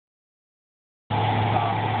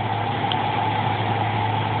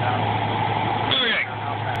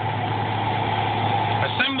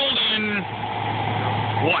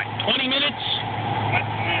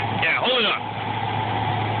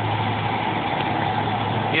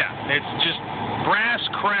It's just brass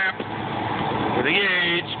crap with a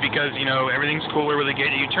gauge because, you know, everything's cooler with a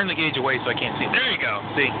gauge. You turn the gauge away so I can't see it. There you go.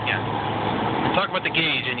 See? Yeah. Talk about the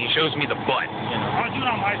gauge and he shows me the butt. You know. I'll do it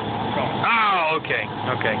on my phone. Oh, okay.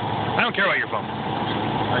 Okay. I don't care about your phone.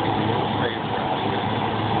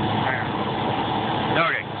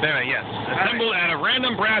 Okay. So anyway, yes. Assembled out of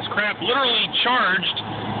random brass crap, literally charged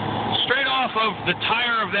straight off of the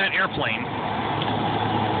tire of that airplane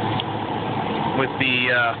with the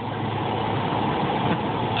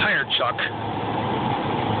tire chuck.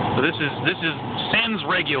 So this is SENS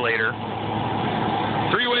regulator,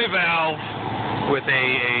 three-way valve with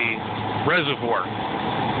a reservoir.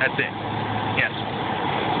 That's it. Yes.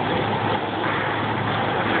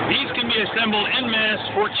 These can be assembled en masse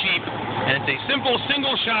for cheap, and it's a simple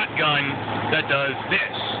single shotgun that does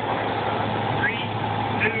this. 3,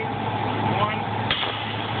 2, 1.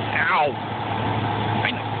 Ow!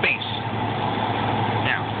 Right in the face.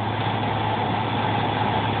 Now.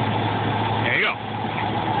 There you go.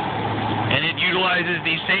 And it utilizes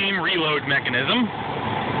the same reload mechanism.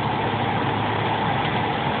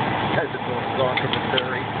 Has it gone to the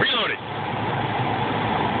ferry? Reload